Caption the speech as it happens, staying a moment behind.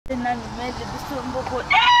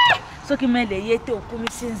Soki mele yete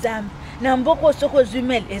okumisi Nzambe. Na mboko soko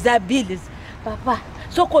zumel ezabilis. Papa,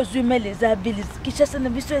 soko zumel ezabilis. Kishasa na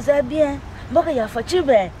biso ezabien. Mboka ya Fatshi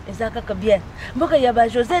ezaka ka bien. Mboka ya ba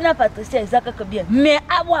José na Patricia ezaka ka bien. Mais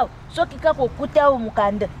awa soki kako kuta o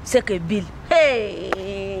mukanda seke bil.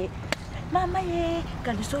 Hey! Mama ye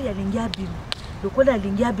kaliso ya lingia bima. Lokola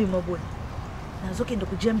lingia bima bona. Nazoke ndo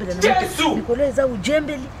kujembele na mtu. Nikolo eza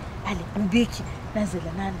ujembeli. Ale ubiki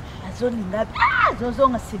nazela nani. Azoni ngapi?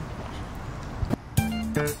 Zozonga sibi.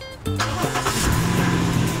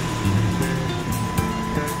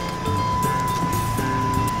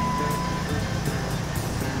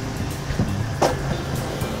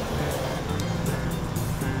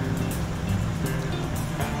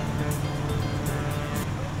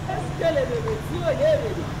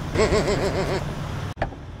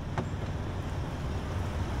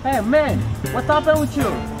 Hey man, what's happening with you?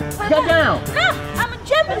 Get down! No, I'm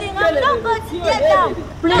gambling. I'm not going to get down.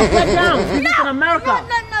 Please get down. This is in America.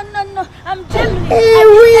 No. I'm gambling.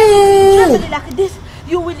 I'm gambling like this.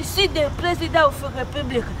 You will see the president of the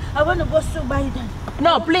republic. I want to go to Biden.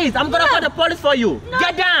 No, please. I'm gonna call the police for you. No.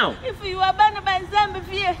 Get down. If you are banned by Nzambe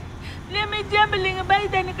here, let me gambling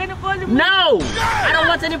Biden. You can call him. No, I don't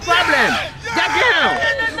want any problem. Get down.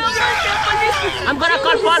 No. I'm gonna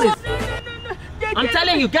call police. No. I'm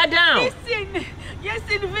telling you, get down. Listen. Yes,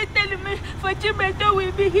 if you tell me Fatshi Boza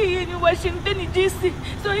will be here in Washington, D.C.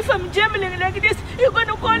 So if I'm gambling like this, you're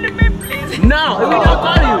gonna call me, please. No, he will not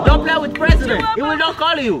call you. Don't play with president. He will not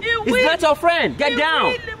call you. He's not your friend. Get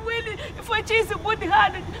down. Fatshi is a good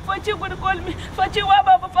heart. Fatshi gonna call me. Fatshi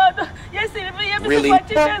waba father. Yes, if Really?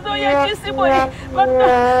 Fatshi says, oh yeah, this boy. But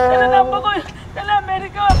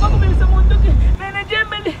America,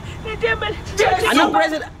 I know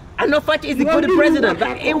president. I know Fatshi is a good president,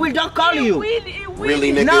 but he will not call you.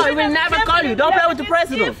 Really, nigga? No, he will never call you. Don't play with the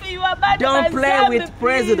president. Don't play with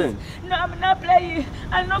president. No, I'm not playing.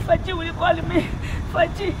 I know Fatshi will call me.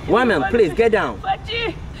 Fatshi. Women, please get down.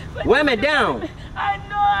 Fatshi. Women down. I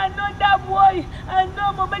know that boy. I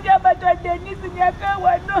know Mama Jabata Dennis in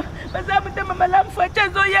Yakawa. No, but I'm Mama Lam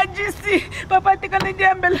Fatshi Zoya GC. Papa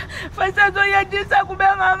Tikanjambel. Fatshi Zoya GC.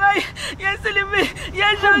 Yes,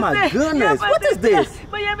 yes, Oh my goodness, what is this?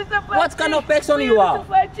 What kind of person you are?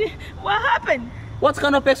 What happened? What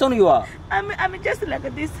kind of person you are? I'm just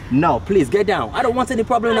like this. No, please get down. I don't want any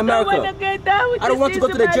problem in America. I don't want to get down. I don't want to go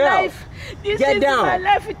to the jail. This Get is down. my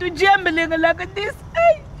life to gambling like this.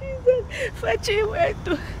 Ay, Jesus. Fatshi, wait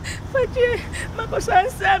to Fatshi.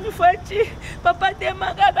 Makosan Fatshi. Papa, they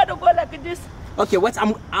gotta go like this. Okay, what?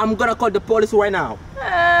 I'm gonna call the police right now.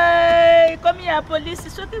 Hey, come here, police.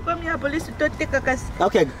 It's okay, come here, police. Don't take a case.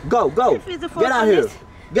 Okay, go. Get out here.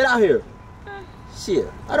 Get out here. Shit,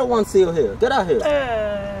 I don't want to see you here. Get out here.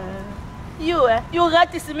 You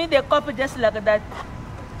got to see me the cop just like that.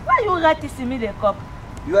 Why you got to see me the cop?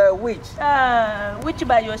 You are a witch. Witch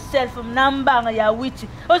by yourself. Nambang ya witch.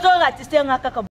 Also got to stay